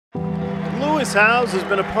Lewis Howes has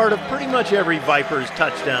been a part of pretty much every Vipers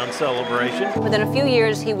touchdown celebration. Within a few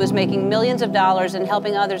years, he was making millions of dollars and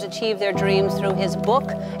helping others achieve their dreams through his book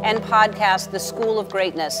and podcast, The School of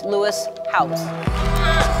Greatness. Lewis Howes.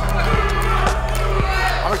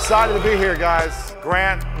 I'm excited to be here, guys.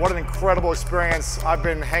 Grant, what an incredible experience. I've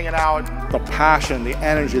been hanging out. The passion, the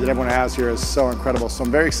energy that everyone has here is so incredible. So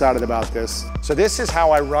I'm very excited about this. So this is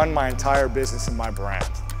how I run my entire business and my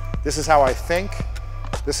brand. This is how I think.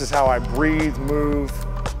 This is how I breathe, move.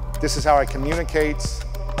 This is how I communicate.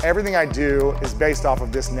 Everything I do is based off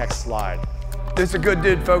of this next slide. This is a good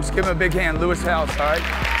dude, folks. Give him a big hand. Lewis Howes, all right?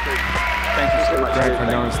 Thank you so much. Grant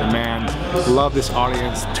Cardone is the man. Love this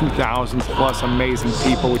audience, 2,000 plus amazing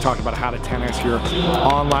people. We talked about how to 10X your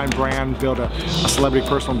online brand, build a celebrity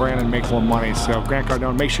personal brand, and make more money. So Grant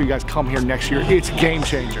Cardone, make sure you guys come here next year. It's a game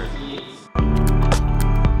changer.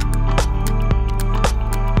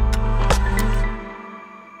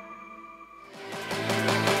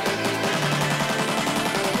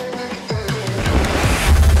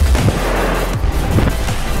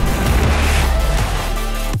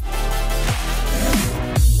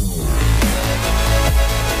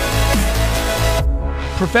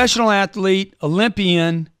 Professional athlete,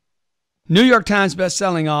 Olympian, New York Times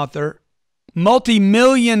bestselling author,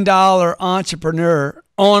 multi-million-dollar entrepreneur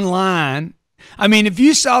online. I mean, if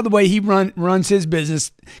you saw the way he runs his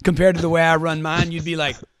business compared to the way I run mine, you'd be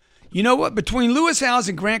like, you know what? Between Lewis Howes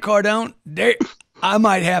and Grant Cardone, I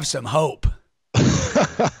might have some hope.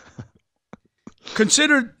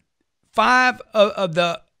 Considered 5 of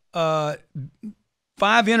the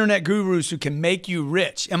 5 internet gurus who can make you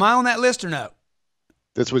rich. Am I on that list or no?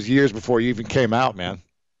 This was years before you even came out, man.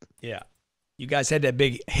 Yeah. You guys had that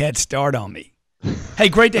big head start on me. Hey,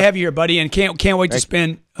 great to have you here, buddy, and can't wait to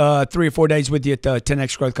spend 3 or 4 days with you at the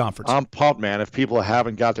 10X Growth Conference. I'm pumped, man. If people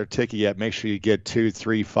haven't got their ticket yet, make sure you get 2,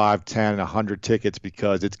 3, 5, 10, 100 tickets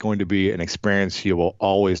because it's going to be an experience you will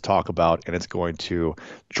always talk about, and it's going to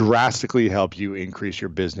drastically help you increase your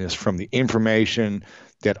business from the information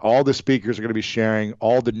that all the speakers are going to be sharing,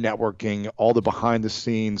 all the networking, all the behind the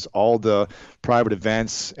scenes, all the private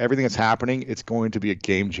events, everything that's happening. It's going to be a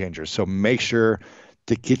game changer. So make sure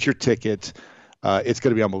to get your ticket. It's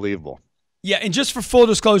going to be unbelievable. Yeah, and just for full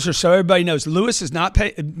disclosure, so everybody knows, Lewis is not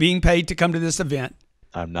being paid to come to this event.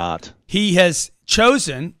 I'm not. He has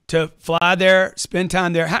chosen to fly there, spend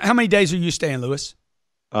time there. How many days are you staying, Lewis?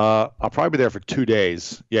 I'll probably be there for 2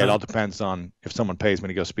 days. Yeah, it all depends on if someone pays me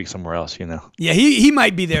to go speak somewhere else, you know. Yeah, he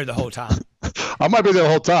might be there the whole time. I might be there the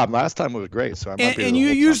whole time. Last time it was great, so I might be there the And you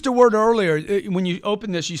whole used time. a word earlier when you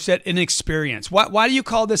opened this. You said an experience. Why do you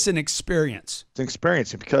call this an experience? It's an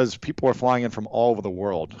experience because people are flying in from all over the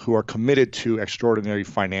world who are committed to extraordinary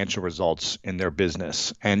financial results in their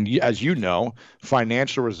business. And as you know,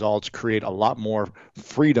 financial results create a lot more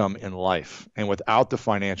freedom in life. And without the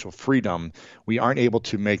financial freedom, we aren't able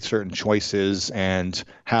to make certain choices and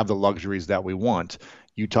have the luxuries that we want.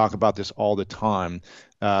 You talk about this all the time.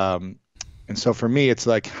 And so for me, it's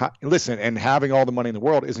like, listen, and having all the money in the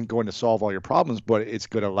world isn't going to solve all your problems, but it's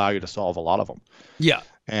going to allow you to solve a lot of them. Yeah.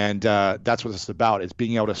 And that's what it's about. It's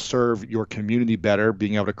being able to serve your community better,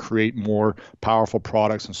 being able to create more powerful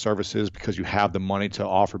products and services because you have the money to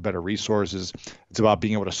offer better resources. It's about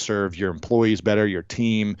being able to serve your employees better, your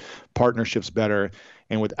team, partnerships better.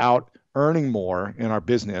 And without earning more in our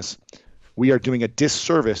business, we are doing a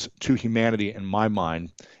disservice to humanity, in my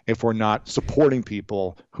mind, if we're not supporting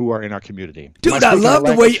people who are in our community. Dude, I love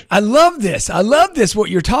the way, I love this, what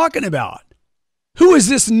you're talking about. Who is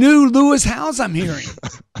this new Lewis Howes I'm hearing?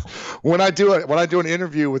 When I do an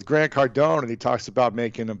interview with Grant Cardone and he talks about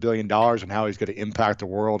making $1 billion and how he's going to impact the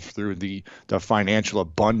world through the financial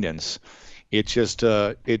abundance, it just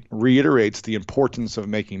it reiterates the importance of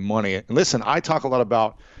making money. And listen, I talk a lot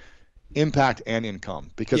about impact and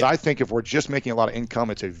income because I think if we're just making a lot of income,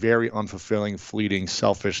 it's a very unfulfilling, fleeting,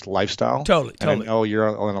 selfish lifestyle. Totally. And I know you're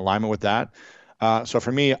in alignment with that. So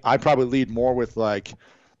for me, I probably lead more with like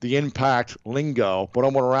the impact lingo, but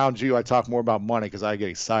when I'm around you, I talk more about money because I get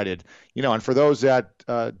excited. You know, and for those that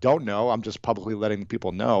don't know, I'm just publicly letting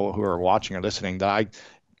people know who are watching or listening that I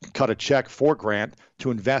cut a check for Grant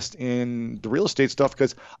to invest in the real estate stuff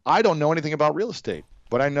because I don't know anything about real estate,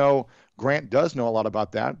 but I know Grant does know a lot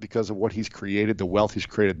about that because of what he's created, the wealth he's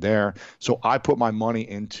created there. So I put my money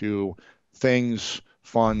into things,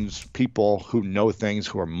 funds, people who know things,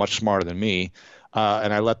 who are much smarter than me,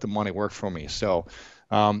 and I let the money work for me. So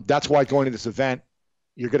that's why going to this event,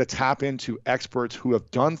 you're going to tap into experts who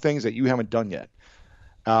have done things that you haven't done yet,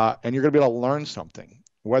 and you're going to be able to learn something,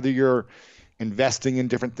 whether you're investing in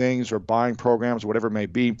different things or buying programs, whatever it may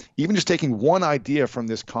be. Even just taking one idea from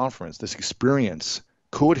this conference, this experience,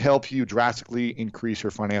 could help you drastically increase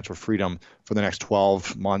your financial freedom for the next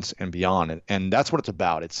 12 months and beyond. And that's what it's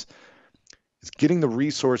about. It's getting the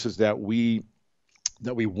resources that we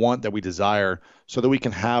want, that we desire, so that we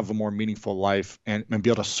can have a more meaningful life and be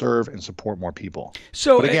able to serve and support more people.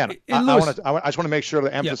 So, but again, I just want to make sure to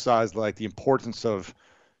Yeah. emphasize like the importance of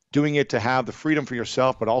doing it to have the freedom for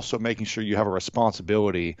yourself, but also making sure you have a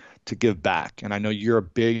responsibility to give back. And I know you're a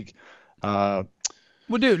big well,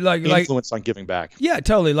 dude, like influence on giving back. yeah,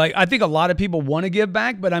 totally. Like I think a lot of people want to give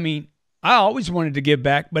back, but I mean, I always wanted to give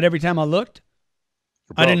back, but every time I looked,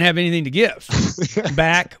 I didn't have anything to give.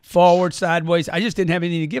 Back, forward, sideways. I just didn't have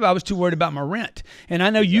anything to give. I was too worried about my rent. And I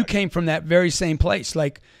know you came from that very same place.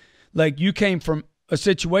 Like you came from a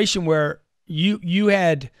situation where you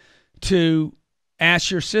had to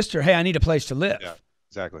ask your sister, hey, I need a place to live. Yeah,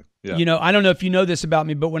 exactly. Yeah. You know, I don't know if you know this about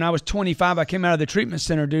me, but when I was 25, I came out of the treatment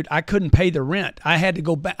center, dude. I couldn't pay the rent. I had to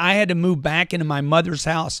go back. I had to move back into my mother's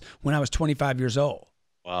house when I was 25 years old.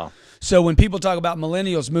 Wow. So when people talk about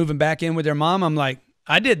millennials moving back in with their mom, I'm like,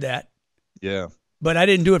 I did that. Yeah. But I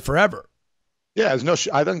didn't do it forever. Yeah, there's no.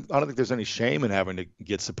 I don't think there's any shame in having to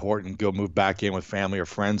get support and go move back in with family or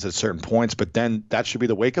friends at certain points. But then that should be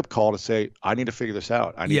the wake up call to say, I need to figure this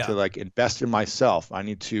out. I need to like invest in myself. I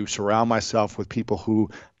need to surround myself with people who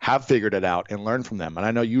have figured it out and learn from them. And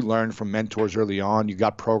I know you learned from mentors early on. You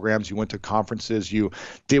got programs. You went to conferences. You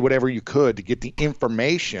did whatever you could to get the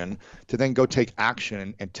information to then go take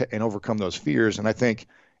action and overcome those fears. And I think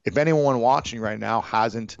if anyone watching right now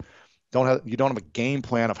you don't have a game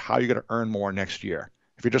plan of how you're going to earn more next year.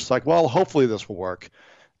 If you're just like, well, hopefully this will work,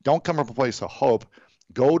 don't come from a place of hope.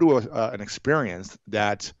 Go to an experience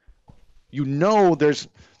that there's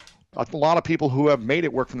a lot of people who have made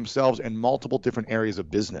it work for themselves in multiple different areas of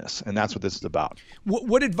business, and that's what this is about.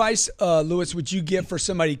 What advice, Louis, would you give for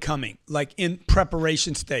somebody coming, like in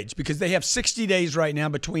preparation stage? Because they have 60 days right now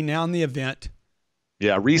between now and the event.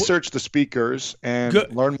 Yeah, research the speakers and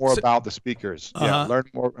learn more about the speakers. Yeah, learn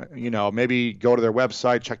more, maybe go to their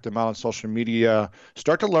website, check them out on social media,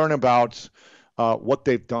 start to learn about what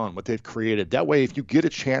they've done, what they've created. That way, if you get a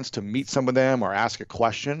chance to meet some of them or ask a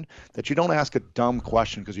question, that you don't ask a dumb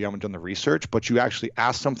question because you haven't done the research, but you actually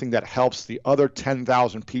ask something that helps the other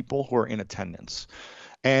 10,000 people who are in attendance.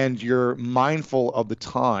 And you're mindful of the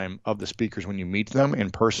time of the speakers when you meet them in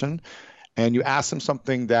person, and you ask them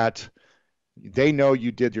something that they know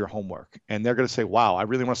you did your homework, and they're going to say, wow, I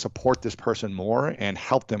really want to support this person more and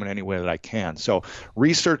help them in any way that I can. So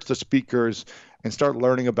research the speakers and start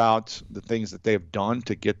learning about the things that they've done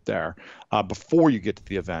to get there before you get to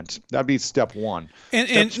the event. That'd be step one.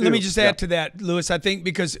 And let me just add to that, Louis, I think,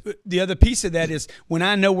 because the other piece of that is when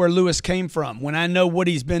I know where Louis came from, when I know what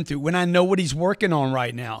he's been through, when I know what he's working on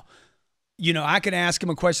right now, I could ask him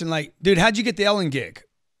a question like, dude, how'd you get the Ellen gig?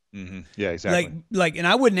 Mm-hmm. Yeah, exactly. And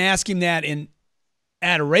I wouldn't ask him that in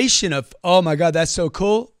adoration of, oh my God, that's so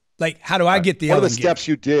cool. Like, how do I get the Ellen gig? What are the steps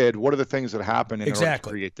you did? What are the things that happened in order to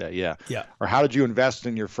create that? Yeah. Yeah. Or how did you invest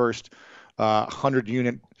in your first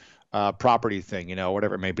 100-unit property thing,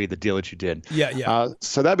 whatever it may be, the deal that you did. Yeah, yeah.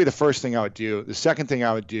 So that'd be the first thing I would do. The second thing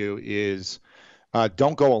I would do is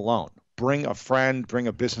don't go alone. Bring a friend, bring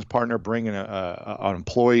a business partner, bring an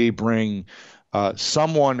employee, bring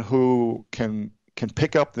someone who can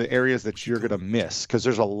pick up the areas that you're going to miss, because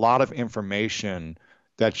there's a lot of information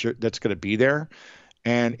that's going to be there,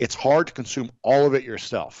 and it's hard to consume all of it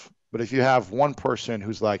yourself. But if you have one person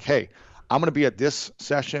who's like, hey, I'm going to be at this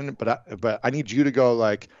session, but I need you to go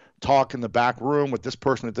like talk in the back room with this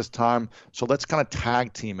person at this time, so let's kind of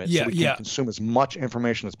tag team it so we can consume as much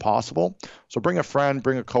information as possible. So bring a friend,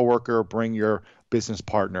 bring a coworker, bring your business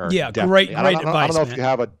partner. Yeah, great advice. I don't know if you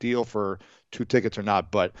have a deal for 2 tickets or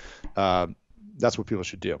not, but that's what people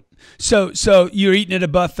should do. So you're eating at a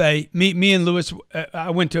buffet. Me and Louis, I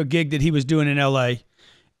went to a gig that he was doing in LA.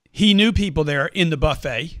 He knew people there in the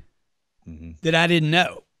buffet that I didn't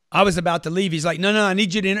know. I was about to leave. He's like, no, I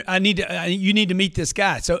need you to, you need to meet this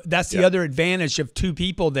guy. So that's the other advantage of 2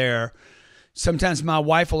 people there. Sometimes my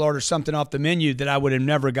wife will order something off the menu that I would have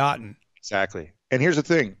never gotten. Exactly. And here's the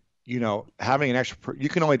thing. Having an extra, you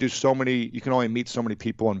can only meet so many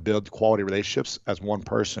people and build quality relationships as one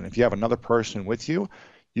person. If you have another person with you,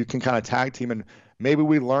 you can kind of tag team, and maybe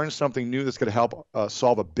we learn something new that's going to help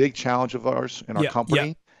solve a big challenge of ours in our company.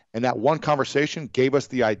 Yeah. And that one conversation gave us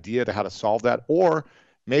the idea to how to solve that. Or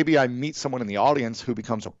maybe I meet someone in the audience who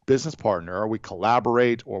becomes a business partner, or we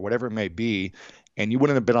collaborate, or whatever it may be. And you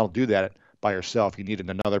wouldn't have been able to do that by yourself. You needed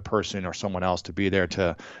another person or someone else to be there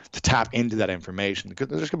to tap into that information, because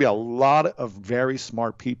there's going to be a lot of very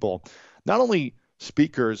smart people, not only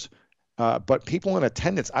speakers, but people in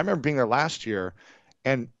attendance. I remember being there last year,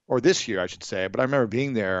 or this year, I should say, but I remember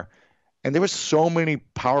being there and there was so many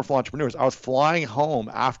powerful entrepreneurs. I was flying home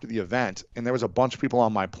after the event and there was a bunch of people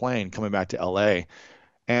on my plane coming back to LA.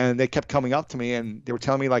 And they kept coming up to me and they were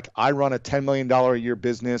telling me like, I run a $10 million a year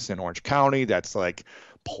business in Orange County. That's like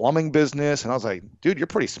plumbing business. And I was like, dude, you're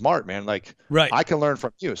pretty smart, man. Like, right. I can learn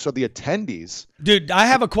from you. So the attendees. Dude, I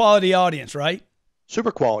have a quality audience, right?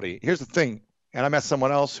 Super quality. Here's the thing. And I met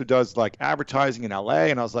someone else who does like advertising in LA.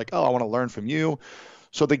 And I was like, oh, I want to learn from you.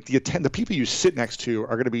 So the people you sit next to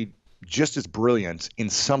are going to be just as brilliant in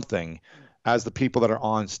something as the people that are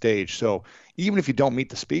on stage. So even if you don't meet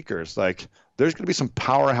the speakers, like there's going to be some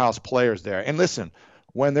powerhouse players there. And listen,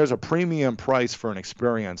 when there's a premium price for an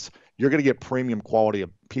experience, you're going to get premium quality of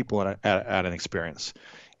people at an experience.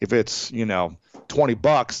 If it's,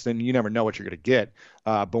 $20, then you never know what you're going to get.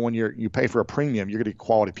 But when you pay for a premium, you're going to get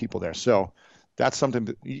quality people there. So that's something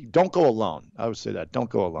that don't go alone. I would say that don't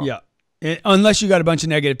go alone. Yeah. Unless you got a bunch of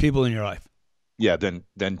negative people in your life. Yeah. Then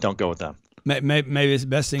don't go with them. Maybe it's the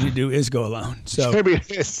best thing to do is go alone. So maybe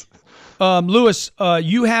it is. Lewis,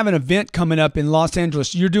 you have an event coming up in Los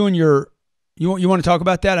Angeles. You're doing you want to talk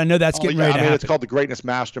about that? I know that's getting ready to happen. It's called the Greatness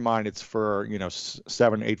Mastermind. It's for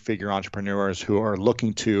 7-8 figure entrepreneurs who are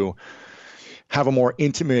looking to have a more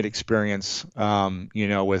intimate experience,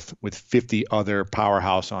 with 50 other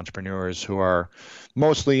powerhouse entrepreneurs who are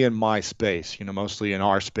mostly in my space, mostly in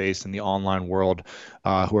our space in the online world,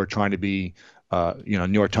 who are trying to be New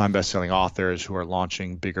York Times bestselling authors who are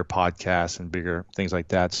launching bigger podcasts and bigger things like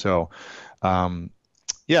that. So,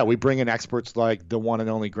 we bring in experts like the one and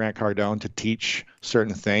only Grant Cardone to teach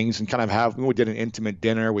certain things and kind of we did an intimate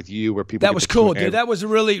dinner with you where people. That was cool, dude. That was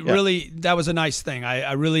that was a nice thing.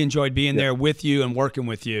 I really enjoyed being there with you and working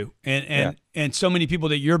with you and so many people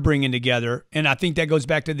that you're bringing together. And I think that goes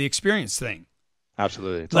back to the experience thing.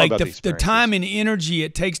 Absolutely. It's like the time and energy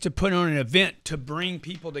it takes to put on an event to bring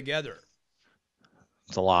people together.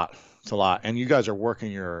 It's a lot. And you guys are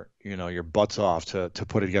working your butts off to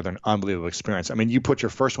put together an unbelievable experience. I mean, you put your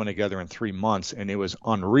first one together in 3 months and it was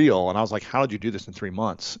unreal. And I was like, how did you do this in 3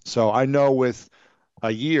 months? So I know with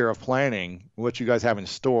a year of planning, what you guys have in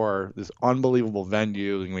store, this unbelievable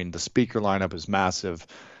venue. I mean, the speaker lineup is massive.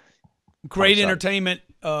 Great entertainment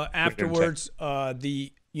afterwards.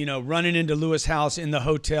 Running into Lewis House in the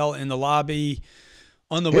hotel, in the lobby.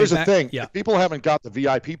 Here's the thing. If people haven't got the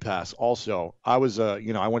VIP pass also, I was,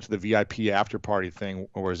 I went to the VIP after party thing,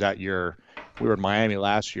 or was that we were in Miami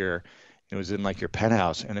last year. It was in like your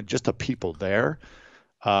penthouse and just the people there.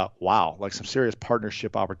 Wow. Like some serious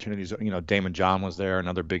partnership opportunities. Damon John was there and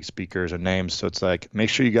other big speakers and names. So it's like, make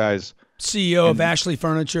sure you guys. CEO of Ashley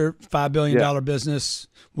Furniture, $5 billion business.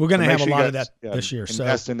 We're going to have a lot of that this year.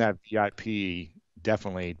 Invest in that VIP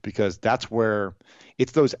definitely, because that's where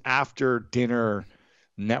it's those after dinner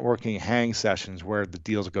networking hang sessions where the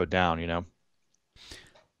deals go down,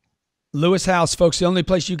 Lewis House, folks, the only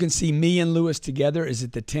place you can see me and Lewis together is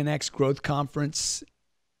at the 10X Growth Conference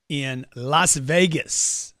in Las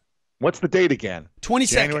Vegas. What's the date again?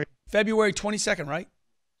 22nd. February 22nd, right?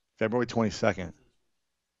 February 22nd.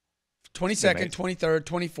 22nd, 23rd,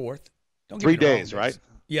 24th. 3 days, right?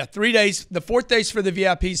 Yeah, 3 days. The 4th day's for the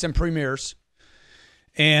VIPs and premieres.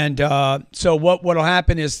 And so what will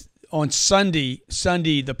happen is on Sunday,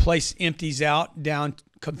 the place empties out down,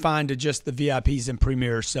 confined to just the VIPs and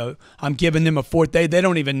premieres. So I'm giving them a 4th day. They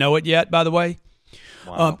don't even know it yet, by the way.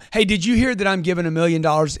 Wow. Hey, did you hear that I'm giving $1 million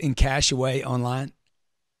in cash away online?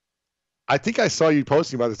 I think I saw you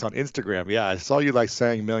posting about this on Instagram. Yeah, I saw you like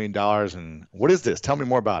saying $1 million. And what is this? Tell me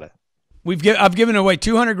more about it. I've given away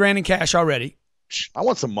 $200,000 in cash already. I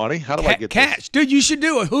want some money. How do I get cash? This? Dude, you should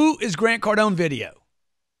do a Who is Grant Cardone video.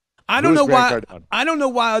 I don't know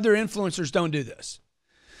why other influencers don't do this.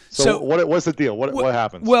 So what's the deal? What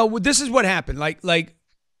happens? Well, this is what happened.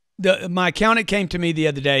 My accountant came to me the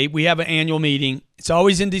other day. We have an annual meeting. It's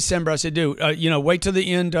always in December. I said, dude, wait till the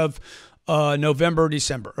end of November or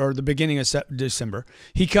December, or the beginning of December.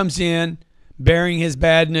 He comes in bearing his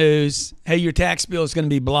bad news. Hey, your tax bill is going to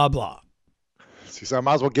be blah, blah. So I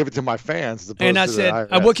might as well give it to my fans. And I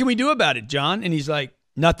said, what can we do about it, John? And he's like,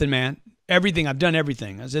 nothing, man. Everything. I've done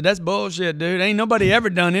everything. I said, that's bullshit, dude. Ain't nobody ever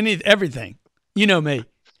done everything. You know me.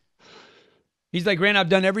 He's like, Grant, I've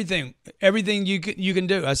done everything. Everything you can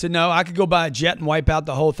do. I said, no, I could go buy a jet and wipe out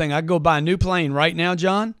the whole thing. I could go buy a new plane right now,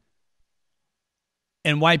 John,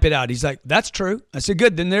 and wipe it out. He's like, that's true. I said,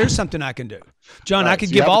 good. Then there's something I can do. John, I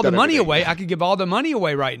could give all the money away. I could give all the money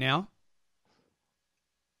away right now.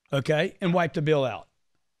 Okay. And wipe the bill out.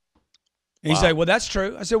 And he's like, well, that's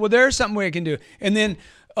true. I said, well, there's something we can do. And then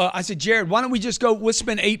I said, Jared, why don't we just we'll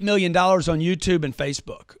spend $8 million on YouTube and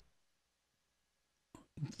Facebook.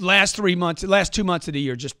 last 3 months, last 2 months of the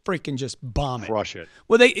year, just freaking just bomb it. Crush it.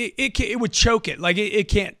 Well, it would choke it. Like it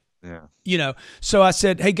can't. Yeah. You know. So I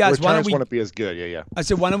said, hey guys, why don't we? Want to be as good? Yeah. I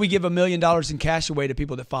said, why don't we give $1 million in cash away to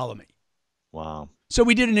people that follow me? Wow. So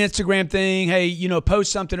we did an Instagram thing. Hey, you know,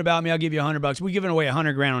 post something about me. I'll give you $100. We're giving away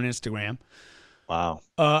 $100 grand on Instagram. Wow.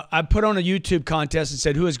 I put on a YouTube contest and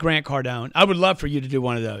said, who is Grant Cardone? I would love for you to do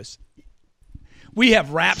one of those. We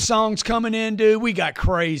have rap songs coming in, dude. We got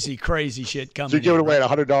crazy shit coming in. So you're giving away at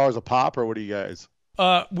 $100 a pop, or what do you guys?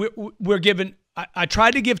 We're giving. I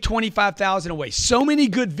tried to give 25,000 away. So many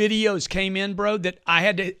good videos came in, bro, that I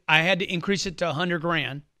had to increase it to $100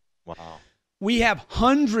 grand. Wow. We have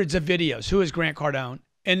hundreds of videos. Who is Grant Cardone?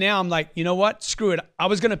 And now I'm like, you know what? Screw it. I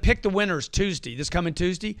was going to pick the winners Tuesday, this coming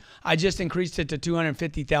Tuesday. I just increased it to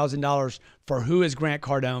 $250,000 for Who is Grant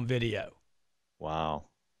Cardone video. Wow.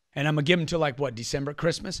 And I'm going to give them to like, what, December,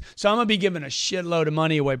 Christmas? So I'm going to be giving a shitload of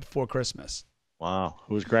money away before Christmas. Wow.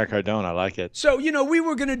 Who's Grant Cardone? I like it. So, you know, we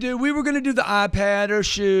were going to do the iPad or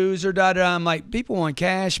shoes or da-da. I'm like, people want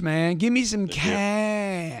cash, man. Give me some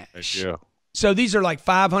cash. Thank you. So these are like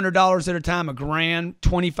 $500 at a time, $1,000,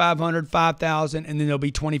 $2,500, $5,000, and then there'll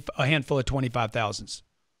be a handful of 25,000s.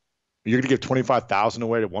 You're going to give 25,000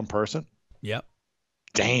 away to one person? Yep.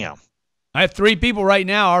 Damn. I have 3 people right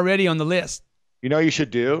now already on the list. You know what you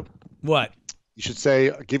should do? What? You should say,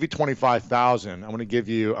 I'll give you 25,000.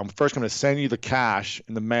 I'm first going to send you the cash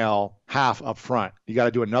in the mail, half up front. You got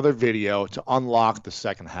to do another video to unlock the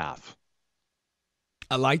second half.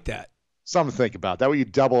 I like that. Something to think about. That way you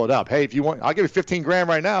double it up. Hey, if you want, I'll give you 15 grand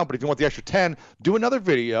right now, but if you want the extra 10, do another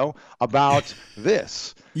video about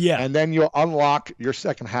this. Yeah. And then you'll unlock your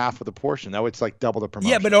second half of the portion. That way it's like double the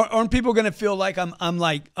promotion. Yeah, but aren't people going to feel like I'm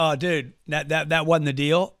like, oh, dude, that wasn't the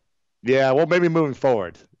deal? Yeah, well, maybe moving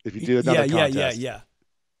forward if you do another contest.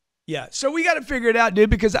 Yeah. So we got to figure it out, dude,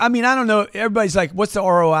 because, I mean, I don't know. Everybody's like, what's the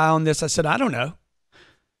ROI on this? I said, I don't know.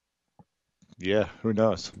 Yeah, who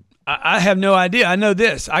knows? I have no idea. I know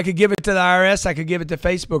this. I could give it to the IRS, I could give it to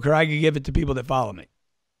Facebook, or I could give it to people that follow me.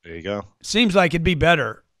 There you go. Seems like it'd be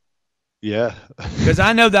better. Yeah. Because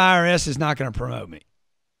I know the IRS is not going to promote me.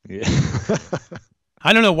 Yeah.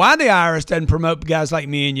 I don't know why the IRS doesn't promote guys like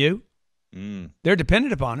me and you. Mm. They're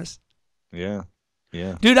dependent upon us. Yeah.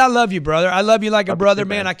 Yeah. Dude, I love you, brother. I love you like a brother,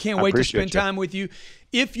 man. Man. I can't wait to spend time with you.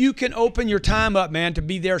 If you can open your time up, man, to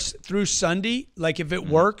be there through Sunday, like if it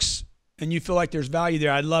works and you feel like there's value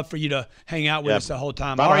there, I'd love for you to hang out with us the whole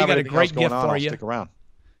time. I already got a great gift for you. Stick around.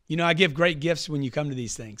 You know, I give great gifts when you come to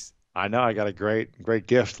these things. I know. I got a great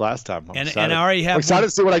gift last time. I'm and I already have. I'm excited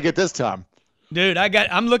to see what I get this time. Dude,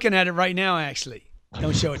 I'm looking at it right now, actually.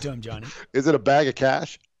 Don't show it to him, Johnny. Is it a bag of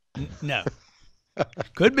cash? No.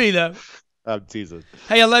 Could be, though. I'm teasing.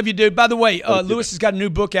 Hey, I love you, dude. By the way, Lewis has got a new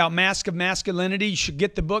book out, Mask of Masculinity. You should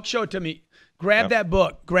get the book. Show it to me. Grab that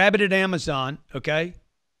book. Grab it at Amazon, okay?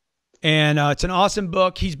 And it's an awesome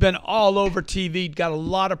book. He's been all over TV, got a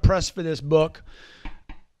lot of press for this book.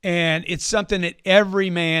 And it's something that every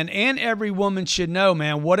man and every woman should know,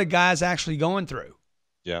 man, what a guy's actually going through.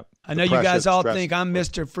 Yeah. I know you guys all think I'm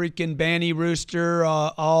Mr. freaking Banny Rooster,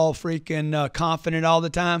 all freaking confident all the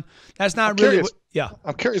time. That's not really yeah.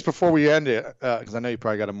 I'm curious before we end it, because I know you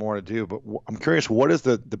probably got more to do, but I'm curious, what is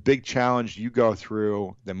the big challenge you go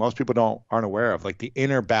through that most people aren't aware of, like the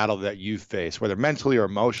inner battle that you face, whether mentally or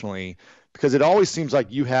emotionally? Because it always seems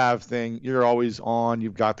like you have you're always on,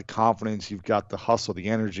 you've got the confidence, you've got the hustle, the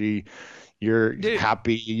energy, you're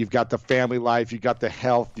happy, you've got the family life, you've got the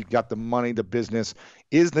health, you've got the money, the business.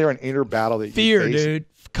 Is there an inner battle that you face? Fear, dude.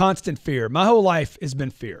 Constant fear. My whole life has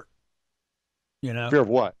been fear. You know? Fear of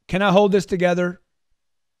what? Can I hold this together?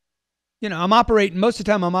 You know, most of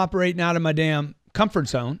the time I'm operating out of my damn comfort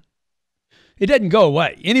zone. It doesn't go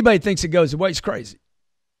away. Anybody thinks it goes away, it's crazy.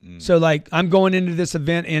 So like I'm going into this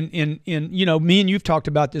event and you know, me and you've talked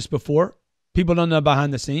about this before. People don't know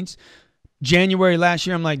behind the scenes. January last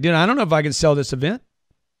year, I'm like, dude, I don't know if I can sell this event.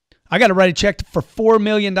 I got to write a check for $4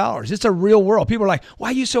 million. It's a real world. People are like, why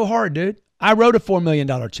are you so hard, dude? I wrote a $4 million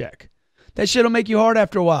check. That shit will make you hard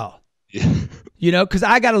after a while. Yeah. You know, because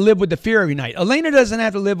I got to live with the fear every night. Elena doesn't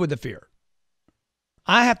have to live with the fear.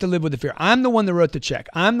 I have to live with the fear. I'm the one that wrote the check.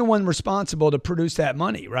 I'm the one responsible to produce that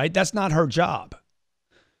money, right? That's not her job.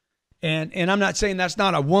 And I'm not saying that's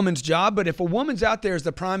not a woman's job, but if a woman's out there as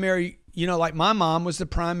the primary, you know, like my mom was the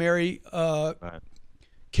primary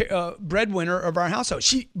breadwinner of our household.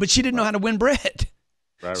 But she didn't know how to win bread.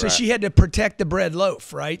 So she had to protect the bread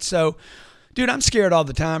loaf, right? So, dude, I'm scared all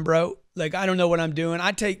the time, bro. Like, I don't know what I'm doing.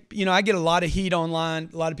 I get a lot of heat online.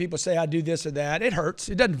 A lot of people say I do this or that. It hurts.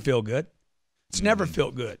 It doesn't feel good. It's never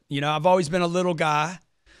felt good. You know, I've always been a little guy.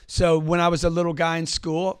 So when I was a little guy in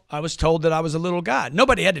school, I was told that I was a little guy.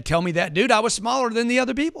 Nobody had to tell me that, dude. I was smaller than the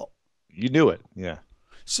other people. You knew it. Yeah.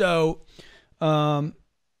 So I've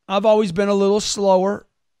always been a little slower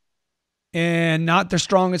and not the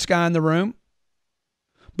strongest guy in the room,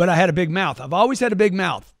 but I had a big mouth. I've always had a big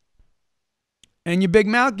mouth. And your big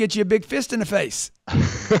mouth gets you a big fist in the face.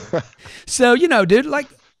 So, you know, dude, like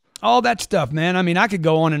all that stuff, man. I mean, I could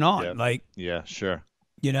go on and on. Yeah. Like, Yeah, sure.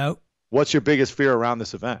 you know. What's your biggest fear around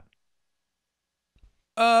this event?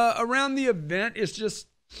 Around the event, it's just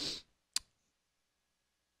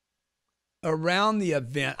around the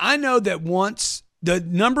event. I know that once the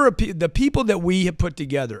number of the people that we have put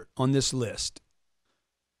together on this list,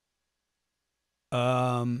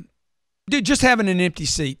 dude, just having an empty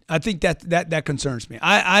seat, I think that concerns me.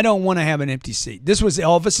 I don't want to have an empty seat. This was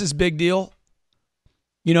Elvis's big deal.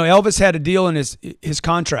 You know, Elvis had a deal in his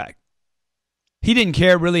contract. He didn't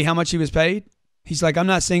care really how much he was paid. He's like, I'm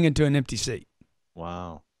not singing to an empty seat.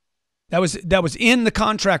 Wow. That was in the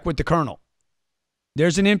contract with the Colonel.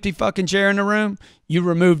 There's an empty fucking chair in the room. You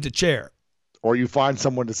remove the chair. Or you find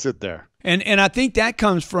someone to sit there. And I think that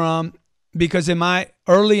comes from because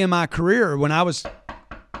early in my career when I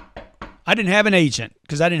didn't have an agent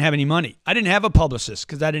because I didn't have any money. I didn't have a publicist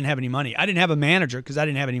because I didn't have any money. I didn't have a manager because I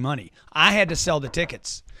didn't have any money. I had to sell the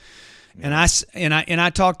tickets. Yeah. And I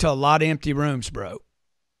talked to a lot of empty rooms, bro.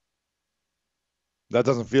 That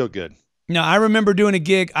doesn't feel good. No, I remember doing a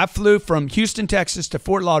gig. I flew from Houston, Texas to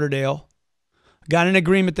Fort Lauderdale. Got an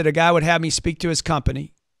agreement that a guy would have me speak to his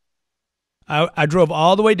company. I drove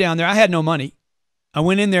all the way down there. I had no money. I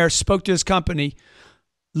went in there, spoke to his company.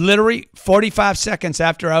 Literally 45 seconds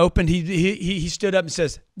after I opened, he stood up and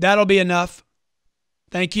says, "That'll be enough.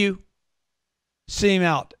 Thank you. See him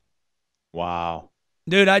out." Wow.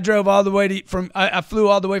 Dude, I drove all the way I flew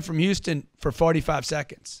all the way from Houston for 45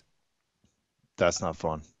 seconds. That's not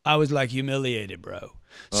fun. I was like humiliated, bro.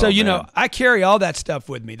 So, you know, I carry all that stuff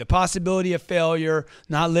with me. The possibility of failure,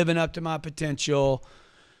 not living up to my potential,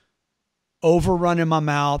 overrunning my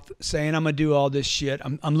mouth, saying I'm going to do all this shit.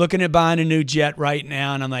 I'm looking at buying a new jet right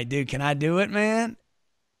now, and I'm like, dude, can I do it, man?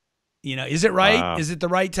 You know, is it right? Wow. Is it the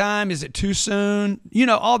right time? Is it too soon? You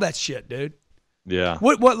know, all that shit, dude. Yeah.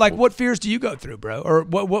 What fears do you go through, bro? Or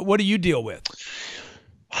what do you deal with?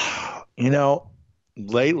 You know,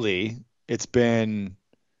 lately it's been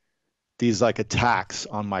these like attacks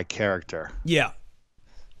on my character. Yeah.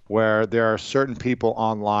 Where there are certain people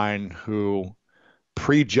online who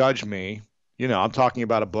prejudge me. You know, I'm talking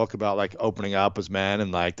about a book about like opening up as men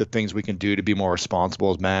and like the things we can do to be more responsible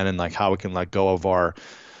as men and like how we can let go of our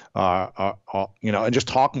you know, and just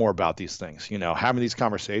talk more about these things. You know, having these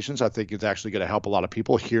conversations, I think it's actually going to help a lot of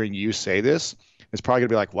people. Hearing you say this, it's probably going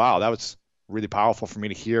to be like, wow, that was really powerful for me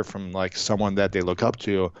to hear from like someone that they look up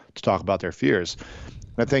to talk about their fears.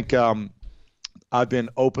 And I think I've been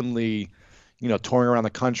openly, you know, touring around the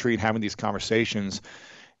country and having these conversations,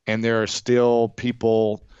 and there are still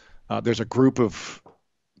people. There's a group of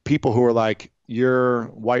people who are like, you're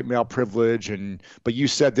white male privilege, but you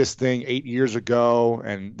said this thing 8 years ago,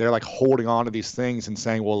 and they're like holding on to these things and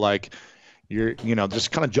saying, well, like you're, you know,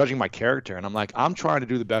 just kind of judging my character. And I'm like, I'm trying to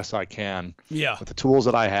do the best I can with the tools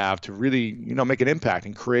that I have to really, you know, make an impact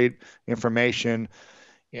and create information.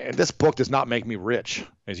 And this book does not make me rich,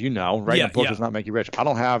 as you know, right? The book does not make you rich. I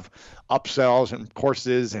don't have upsells and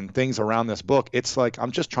courses and things around this book. It's like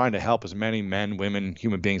I'm just trying to help as many men, women,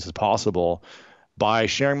 human beings as possible by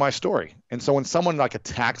sharing my story. And so when someone like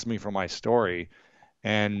attacks me for my story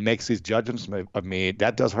and makes these judgments of me,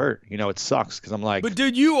 that does hurt. You know, it sucks because I'm like. But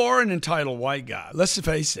dude, you are an entitled white guy. Let's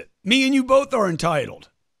face it. Me and you both are entitled.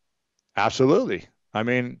 Absolutely. I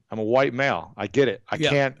mean, I'm a white male. I get it. I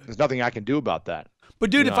can't. There's nothing I can do about that. But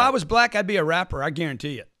dude, if I was black, I'd be a rapper. I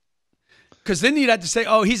guarantee it. Because then you'd have to say,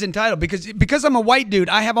 oh, he's entitled. Because I'm a white dude,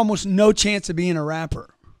 I have almost no chance of being a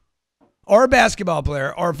rapper or a basketball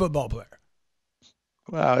player or a football player.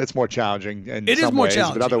 Well, it's more challenging in it some is more ways,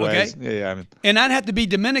 challenging, but other okay? ways, yeah. I mean, and I'd have to be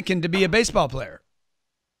Dominican to be a baseball player.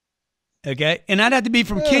 Okay? And I'd have to be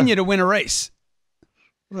from Kenya to win a race.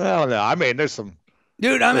 Well, no, I mean, there's some.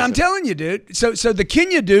 Dude, I'm telling you, dude. So the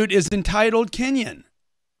Kenya dude is entitled Kenyan.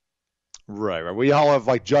 Right. We all have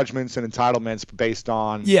like judgments and entitlements based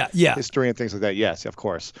on history and things like that. Yes, of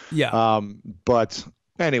course. Yeah. But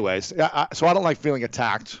anyways, so I don't like feeling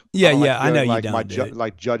attacked. I know like you don't.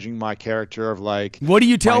 Like judging my character of like. What do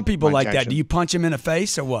you tell people like that? Do you punch them in the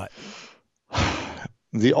face or what?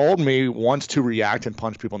 The old me wants to react and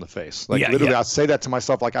punch people in the face. Like literally, I say that to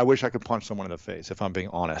myself. Like I wish I could punch someone in the face. If I'm being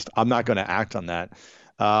honest, I'm not going to act on that.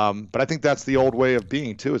 But I think that's the old way of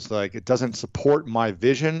being too. It's like it doesn't support my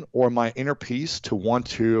vision or my inner peace to want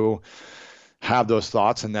to have those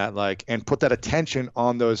thoughts and that like, and put that attention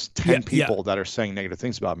on those 10 people that are saying negative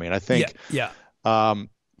things about me. And I think,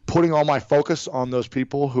 putting all my focus on those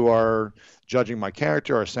people who are judging my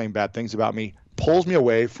character or saying bad things about me pulls me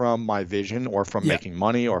away from my vision or from making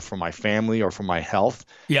money or from my family or from my health.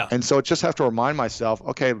 Yeah. And so I just have to remind myself,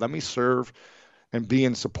 okay, let me serve and be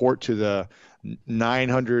in support to the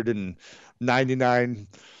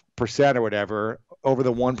 999% or whatever over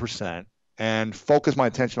the 1% and focus my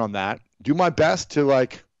attention on that. Do my best to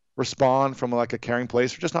like respond from like a caring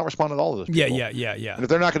place or just not respond at all to those people. Yeah. And if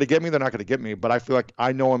they're not going to get me, they're not going to get me. But I feel like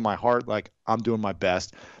I know in my heart, like I'm doing my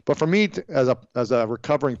best. But for me, as a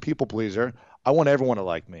recovering people pleaser, I want everyone to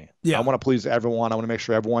like me. Yeah. I want to please everyone. I want to make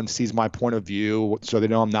sure everyone sees my point of view so they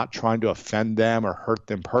know I'm not trying to offend them or hurt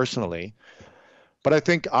them personally. But I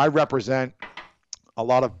think I represent a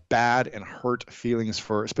lot of bad and hurt feelings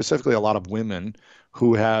for specifically a lot of women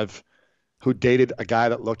who dated a guy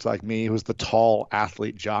that looked like me, who was the tall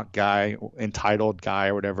athlete jock guy, entitled guy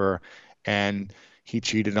or whatever, and he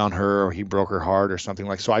cheated on her or he broke her heart or something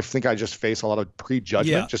like. So I think I just face a lot of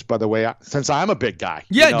prejudgment just by the way since I'm a big guy.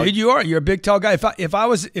 Yeah, you know? Dude, you are. You're a big tall guy. If I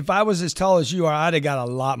was as tall as you are, I'd have got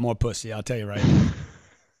a lot more pussy. I'll tell you right now.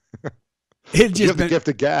 You have the gift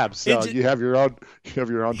of gabs, so you have your own. You have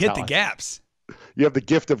your own. Hit talents. The gaps. You have the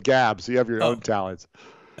gift of gabs. So you have your own talents.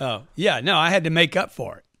 Oh yeah, no, I had to make up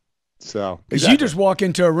for it. So you just walk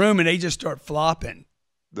into a room and they just start flopping.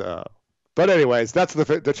 But anyways, that's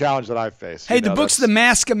the challenge that I face. Hey, the book's the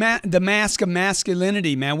mask of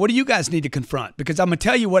masculinity, man. What do you guys need to confront? Because I'm gonna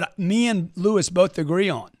tell you what me and Lewis both agree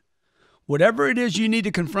on. Whatever it is you need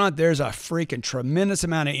to confront, there's a freaking tremendous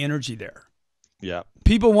amount of energy there. Yeah.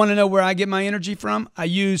 People want to know where I get my energy from. I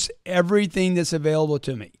use everything that's available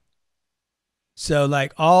to me. So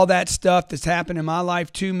like all that stuff that's happened in my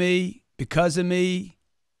life to me, because of me,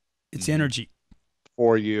 it's energy.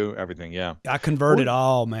 For you, everything, yeah. I convert it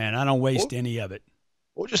all, man. I don't waste any of it.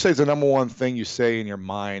 What would you say is the number one thing you say in your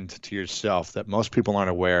mind to yourself that most people aren't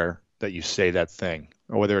aware that you say that thing?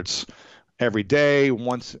 Or whether it's every day,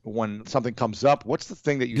 once when something comes up, what's the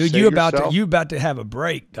thing that you say to yourself? You about to have a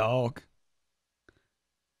break, dog.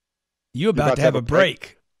 You about to have a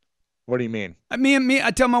break. What do you mean?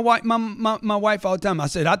 I tell my wife, my wife all the time, I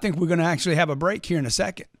said, I think we're going to actually have a break here in a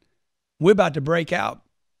second. We're about to break out.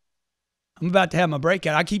 I'm about to have my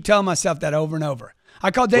breakout. I keep telling myself that over and over. I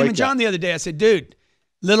called Damon John the other day. I said, dude,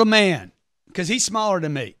 little man, because he's smaller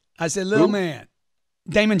than me. I said, little man,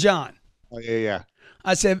 Damon John. Oh, yeah.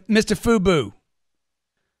 I said, Mr. Fubu.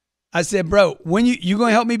 I said, bro, when you going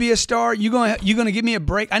to help me be a star? You going to give me a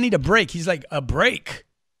break? I need a break. He's like, a break?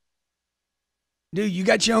 Dude, you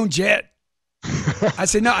got your own jet. I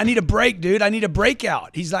said, no, I need a break, dude. I need a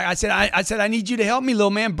breakout. He's like, I said, I need you to help me, little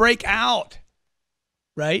man, break out.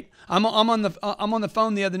 Right? I'm on the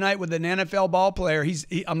phone the other night with an NFL ball player.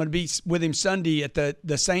 I'm going to be with him Sunday at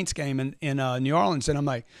the Saints game in New Orleans, and I'm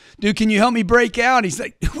like, dude, can you help me break out? He's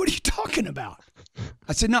like, what are you talking about?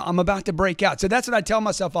 I said, no, I'm about to break out. So that's what I tell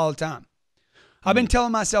myself all the time. I've been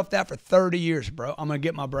telling myself that for 30 years, bro. I'm going to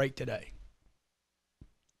get my break today.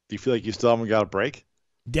 Do you feel like you still haven't got a break?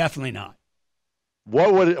 Definitely not.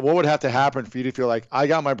 What would have to happen for you to feel like I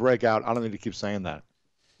got my breakout? I don't need to keep saying that.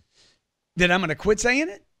 That I'm going to quit saying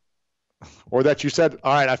it? Or that you said,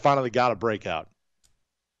 all right, I finally got a breakout.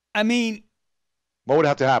 I mean, what would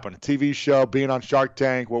have to happen? A TV show, being on Shark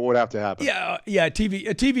Tank, what would have to happen? Yeah, a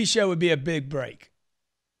TV show would be a big break.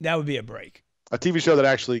 That would be a break. A TV show that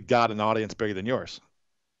actually got an audience bigger than yours.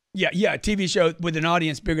 Yeah, a TV show with an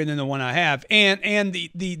audience bigger than the one I have. And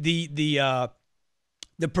the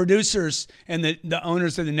producers and the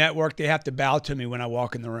owners of the network, they have to bow to me when I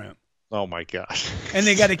walk in the room. Oh, my gosh. And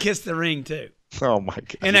they got to kiss the ring, too. Oh, my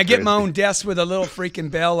God. And I get my own desk with a little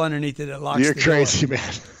freaking bell underneath it that locks the door. You're crazy,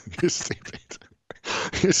 man. You're stupid.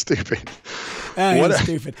 You're stupid. I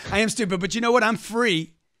am stupid. But you know what? I'm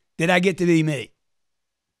free that I get to be me.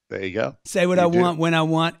 There you go. Say what I want when I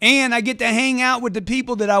want. And I get to hang out with the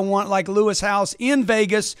people that I want, like Lewis House in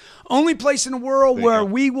Vegas. Only place in the world where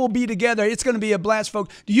we will be together. It's going to be a blast,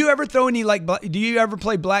 folks. Do you ever throw do you ever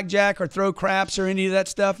play blackjack or throw craps or any of that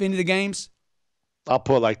stuff into the games? I'll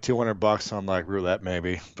put like $200 on like roulette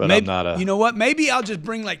maybe. But I'm not You know what? Maybe I'll just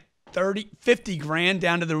bring like 50 grand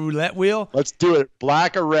down to the roulette wheel. Let's do it.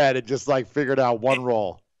 Black or red and just like figure it out one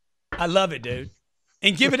roll. I love it, dude.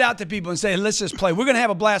 And give it out to people and say, let's just play. We're going to have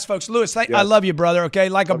a blast, folks. Lewis, I love you, brother, okay?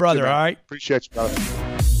 Like a brother, all right? Appreciate you, brother.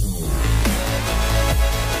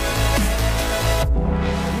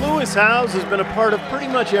 Lewis Howes has been a part of pretty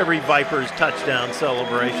much every Vipers touchdown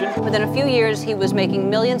celebration. Within a few years, he was making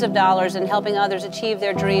millions of dollars and helping others achieve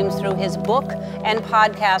their dreams through his book and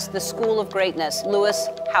podcast, The School of Greatness. Lewis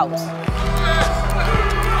Howes.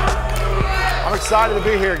 I'm excited to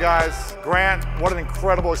be here, guys. Grant, what an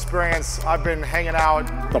incredible experience. I've been hanging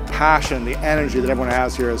out. The passion, the energy that everyone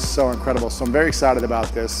has here is so incredible. So I'm very excited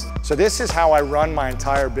about this. So this is how I run my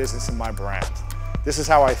entire business and my brand. This is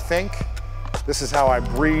how I think. This is how I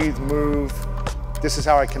breathe, move. This is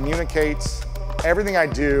how I communicate. Everything I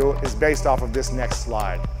do is based off of this next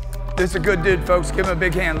slide. This is a good dude, folks. Give him a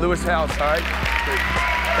big hand. Lewis House, all right?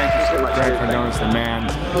 Thank you so much. Grant Cardone is the man.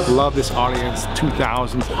 Love this audience,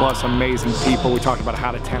 2,000 plus amazing people. We talked about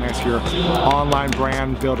how to 10X your online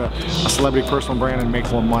brand, build a celebrity personal brand, and make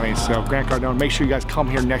more money. So Grant Cardone, make sure you guys come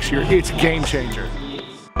here next year. It's a game changer.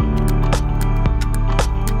 You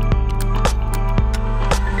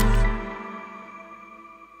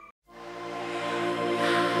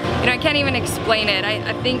know, I can't even explain it.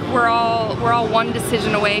 I think we're all one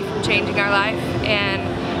decision away from changing our life,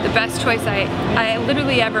 and the best choice I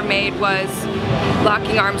literally ever made was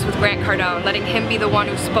locking arms with Grant Cardone, letting him be the one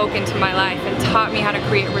who spoke into my life and taught me how to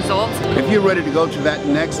create results. If you're ready to go to that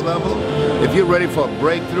next level, if you're ready for a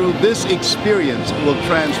breakthrough, this experience will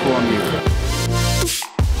transform you.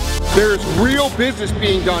 There's real business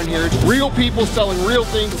being done here. It's real people selling real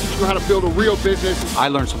things, teaching you how to build a real business. I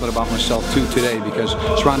learned something about myself too today, because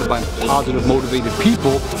surrounded by positive, motivated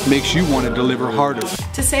people makes you want to deliver harder.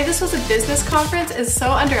 To say this was a business conference is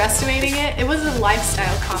so underestimating it. It was a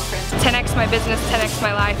lifestyle conference. 10X my business, 10X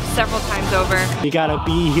my life several times over. You gotta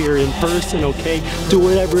be here in person, okay? Do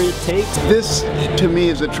whatever it takes. This, to me,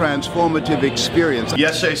 is a transformative experience.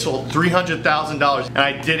 Yesterday I sold $300,000, and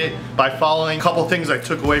I did it by following a couple things I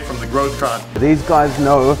took away from the GrowthCon. These guys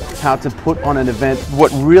know how to put on an event.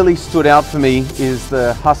 What really stood out for me is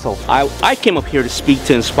the hustle. I came up here to speak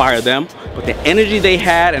to inspire them, but the energy they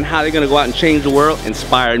had and how they're going to go out and change the world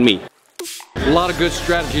inspired me. A lot of good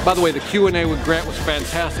strategy. By the way, the Q&A with Grant was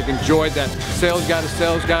fantastic. Enjoyed that sales guy to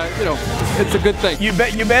sales guy. You know, it's a good thing. You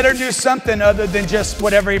better do something other than just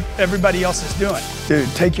what everybody else is doing. Dude,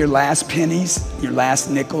 take your last pennies, your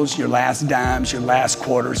last nickels, your last dimes, your last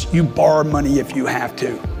quarters. You borrow money if you have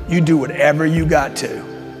to. You do whatever you got to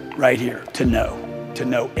right here to know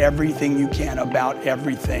everything you can about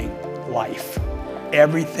everything life.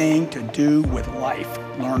 Everything to do with life.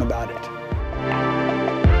 Learn about it.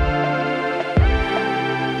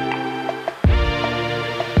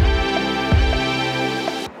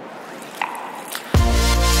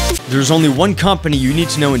 There's only one company you need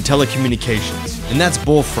to know in telecommunications, and that's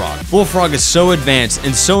Bullfrog. Bullfrog is so advanced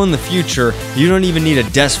and so in the future, you don't even need a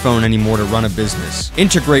desk phone anymore to run a business.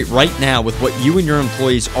 Integrate right now with what you and your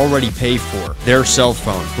employees already pay for, their cell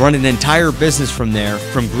phone. Run an entire business from there,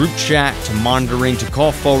 from group chat to monitoring to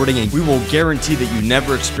call forwarding, and we will guarantee that you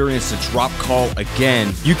never experience a drop call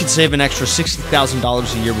again. You can save an extra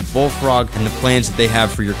 $60,000 a year with Bullfrog and the plans that they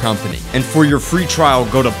have for your company. And for your free trial,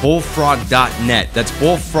 go to bullfrog.net. That's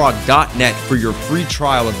bullfrog.net for your free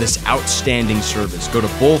trial of this outstanding service. Go to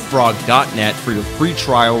bullfrog.net for your free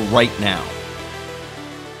trial right now.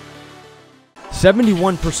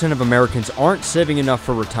 71% of Americans aren't saving enough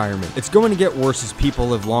for retirement. It's going to get worse as people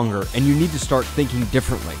live longer, and you need to start thinking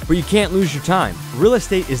differently. But you can't lose your time. Real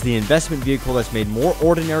estate is the investment vehicle that's made more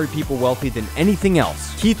ordinary people wealthy than anything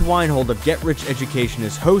else. Keith Weinhold of Get Rich Education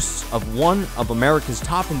is host of one of America's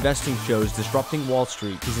top investing shows, Disrupting Wall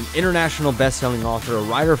Street. He's an international best-selling author, a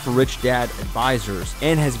writer for Rich Dad Advisors,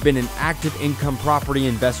 and has been an active income property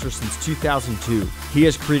investor since 2002. He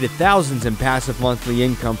has created thousands in passive monthly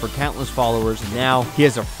income for countless followers, and now he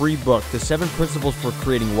has a free book, The 7 Principles for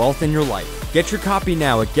Creating Wealth in Your Life. Get your copy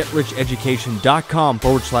now at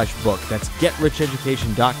getricheducation.com/book. That's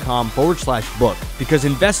getricheducation.com/book. Because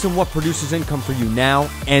invest in what produces income for you now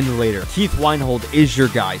and later. Keith Weinhold is your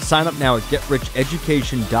guy. Sign up now at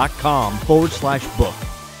getricheducation.com/book.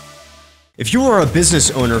 If you are a business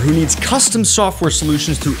owner who needs custom software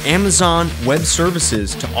solutions through Amazon Web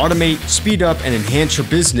Services to automate, speed up, and enhance your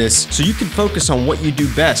business so you can focus on what you do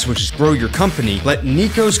best, which is grow your company, let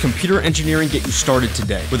Nico's Computer Engineering get you started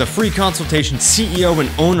today. With a free consultation, CEO and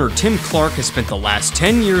owner Tim Clark has spent the last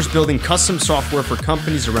 10 years building custom software for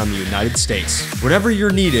companies around the United States. Whatever your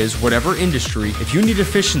need is, whatever industry, if you need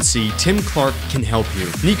efficiency, Tim Clark can help you.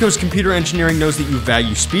 Nico's Computer Engineering knows that you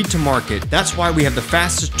value speed to market. That's why we have the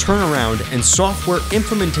fastest turnaround and software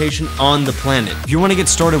implementation on the planet. If you want to get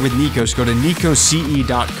started with Nikos, go to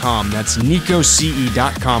nicoce.com. That's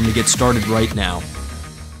nicoce.com to get started right now.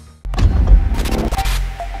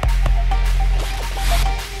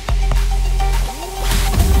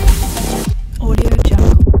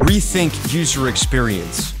 Rethink user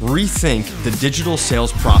experience, rethink the digital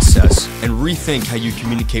sales process, and rethink how you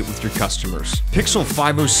communicate with your customers. Pixel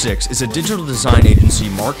 506 is a digital design agency,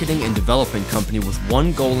 marketing, and development company with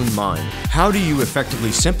one goal in mind. How do you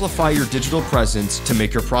effectively simplify your digital presence to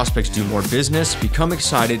make your prospects do more business, become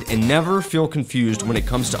excited, and never feel confused when it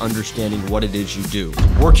comes to understanding what it is you do?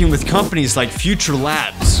 Working with companies like Future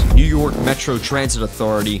Labs, New York Metro Transit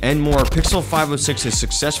Authority, and more, Pixel 506 has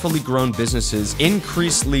successfully grown businesses,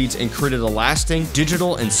 increased leads, and created a lasting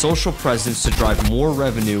digital and social presence to drive more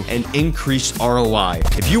revenue and increased ROI.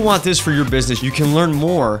 If you want this for your business, you can learn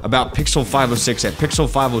more about Pixel 506 at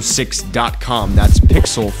pixel506.com. That's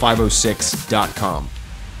pixel506.com.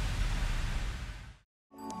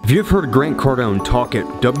 If you've heard Grant Cardone talk at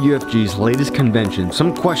WFG's latest convention,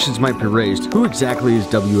 some questions might be raised. Who exactly is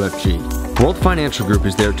WFG? World Financial Group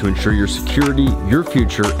is there to ensure your security, your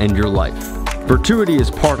future, and your life. Virtuity is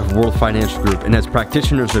part of World Financial Group, and as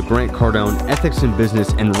practitioners of Grant Cardone, ethics in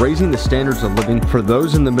business, and raising the standards of living for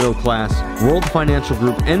those in the middle class, World Financial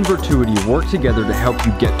Group and Virtuity work together to help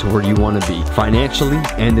you get to where you want to be, financially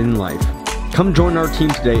and in life. Come join our team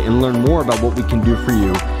today and learn more about what we can do for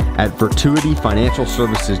you at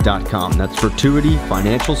virtuityfinancialservices.com. That's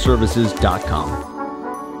virtuityfinancialservices.com.